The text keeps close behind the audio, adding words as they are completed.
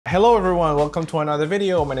Hello everyone, welcome to another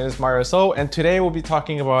video. My name is Mario So, and today we'll be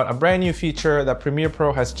talking about a brand new feature that Premiere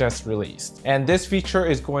Pro has just released. And this feature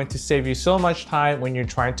is going to save you so much time when you're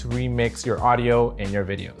trying to remix your audio in your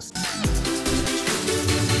videos.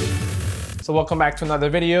 So welcome back to another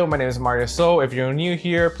video. My name is Mario So. If you're new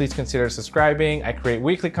here, please consider subscribing. I create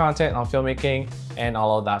weekly content on filmmaking and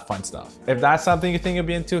all of that fun stuff. If that's something you think you'll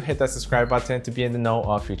be into, hit that subscribe button to be in the know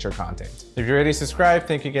of future content. If you're already subscribed,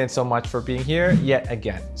 thank you again so much for being here yet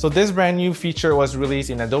again. So this brand new feature was released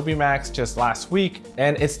in Adobe Max just last week,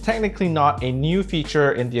 and it's technically not a new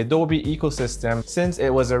feature in the Adobe ecosystem since it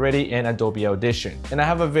was already in Adobe Audition. And I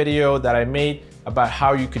have a video that I made about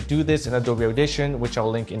how you could do this in Adobe Audition, which I'll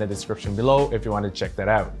link in the description below if you want to check that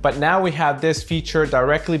out. But now we have this feature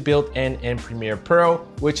directly built in Premiere Pro,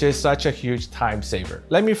 which is such a huge time saver.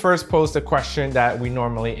 Let me first pose the question that we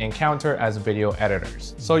normally encounter as video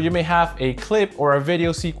editors. So you may have a clip or a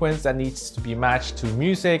video sequence that needs to be matched to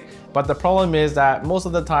music, but the problem is that most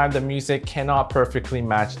of the time the music cannot perfectly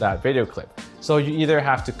match that video clip. So you either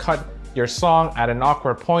have to cut your song at an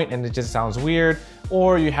awkward point and it just sounds weird,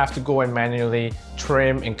 or you have to go and manually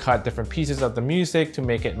trim and cut different pieces of the music to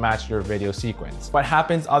make it match your video sequence. What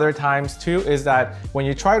happens other times too is that when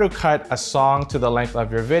you try to cut a song to the length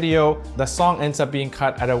of your video, the song ends up being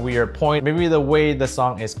cut at a weird point. Maybe the way the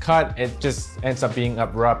song is cut, it just ends up being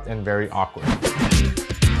abrupt and very awkward.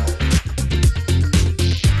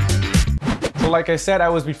 So like I said, I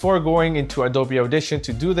was before going into Adobe Audition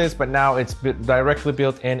to do this, but now it's directly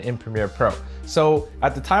built in Premiere Pro. So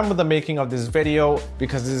at the time of the making of this video,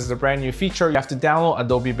 because this is a brand new feature, you have to download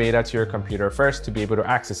Adobe Beta to your computer first to be able to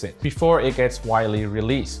access it before it gets widely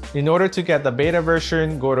released. In order to get the beta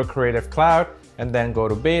version, go to Creative Cloud and then go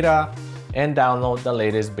to Beta and download the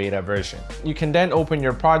latest beta version. You can then open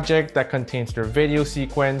your project that contains your video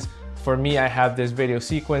sequence. For me, I have this video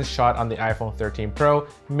sequence shot on the iPhone 13 Pro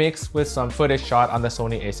mixed with some footage shot on the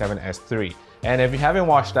Sony a7S III. And if you haven't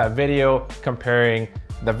watched that video comparing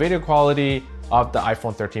the video quality of the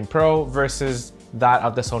iPhone 13 Pro versus that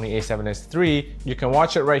of the Sony a7S III, you can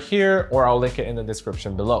watch it right here, or I'll link it in the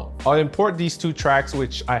description below. I'll import these two tracks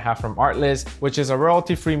which I have from Artlist, which is a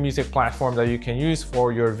royalty-free music platform that you can use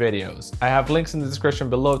for your videos. I have links in the description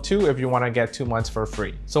below too if you want to get 2 months for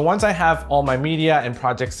free. So once I have all my media and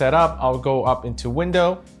projects set up, I'll go up into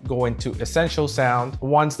Window, go into Essential Sound.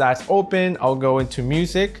 Once that's open, I'll go into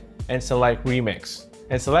Music and select Remix,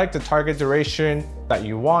 and select the target duration that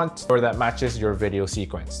you want or that matches your video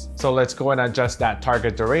sequence. So let's go and adjust that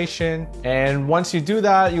target duration. And once you do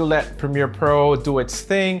that, you let Premiere Pro do its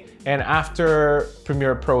thing. And after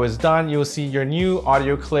Premiere Pro is done, you'll see your new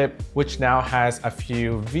audio clip, which now has a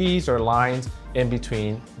few V's or lines in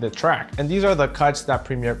between the track. And these are the cuts that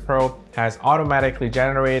Premiere Pro has automatically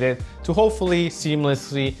generated to hopefully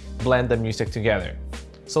seamlessly blend the music together.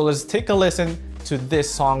 So let's take a listen to this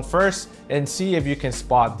song first and see if you can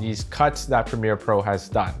spot these cuts that Premiere Pro has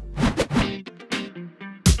done.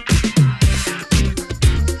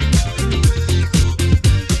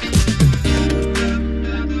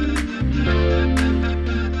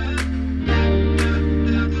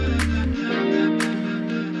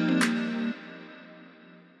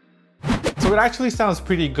 So it actually sounds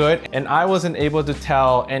pretty good, and I wasn't able to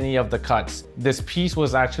tell any of the cuts. This piece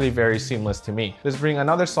was actually very seamless to me. Let's bring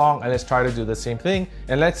another song and let's try to do the same thing,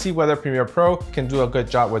 and let's see whether Premiere Pro can do a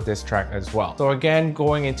good job with this track as well. So again,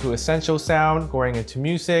 going into Essential Sound, going into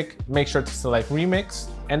Music, make sure to select Remix,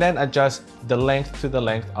 and then adjust the length to the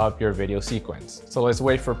length of your video sequence. So let's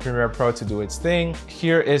wait for Premiere Pro to do its thing.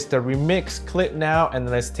 Here is the remix clip now, and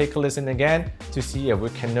let's take a listen again to see if we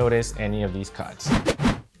can notice any of these cuts.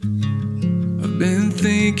 Been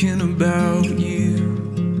thinking about you.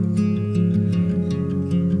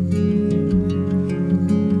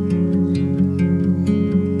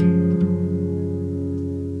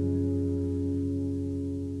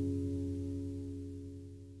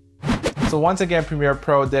 So once again, Premiere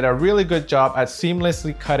Pro did a really good job at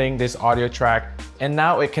seamlessly cutting this audio track, and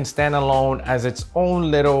now it can stand alone as its own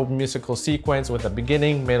little musical sequence with a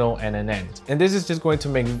beginning, middle, and an end. And this is just going to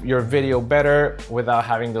make your video better without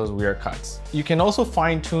having those weird cuts. You can also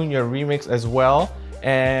fine-tune your remix as well,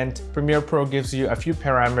 and Premiere Pro gives you a few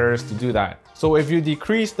parameters to do that. So if you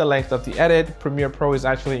decrease the length of the edit, Premiere Pro is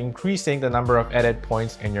actually increasing the number of edit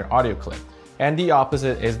points in your audio clip. And the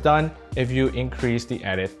opposite is done if you increase the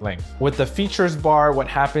edit length. With the features bar, what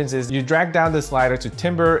happens is you drag down the slider to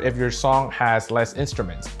timbre if your song has less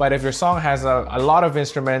instruments. But if your song has a lot of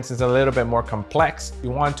instruments, it's a little bit more complex,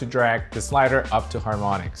 you want to drag the slider up to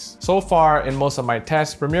harmonics. So far in most of my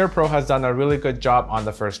tests, Premiere Pro has done a really good job on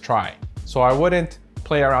the first try. So I wouldn't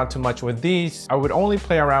play around too much with these. I would only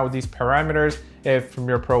play around with these parameters if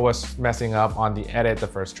Premiere Pro was messing up on the edit the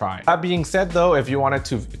first try. That being said though, if you wanted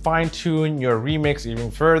to fine tune your remix even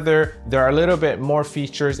further, there are a little bit more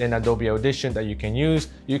features in Adobe Audition that you can use.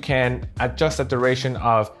 You can adjust the duration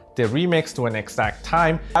of the remix to an exact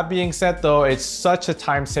time. That being said though, it's such a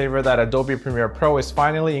time saver that Adobe Premiere Pro is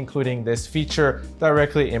finally including this feature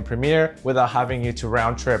directly in Premiere without having you to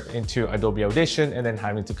round trip into Adobe Audition and then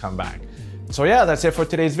having to come back. So yeah, that's it for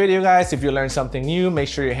today's video, guys. If you learned something new, make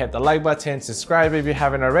sure you hit the like button, subscribe if you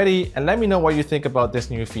haven't already, and let me know what you think about this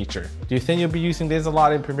new feature. Do you think you'll be using this a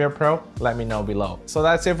lot in Premiere Pro? Let me know below. So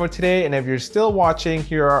that's it for today, and if you're still watching,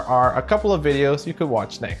 here are a couple of videos you could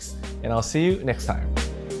watch next, and I'll see you next time.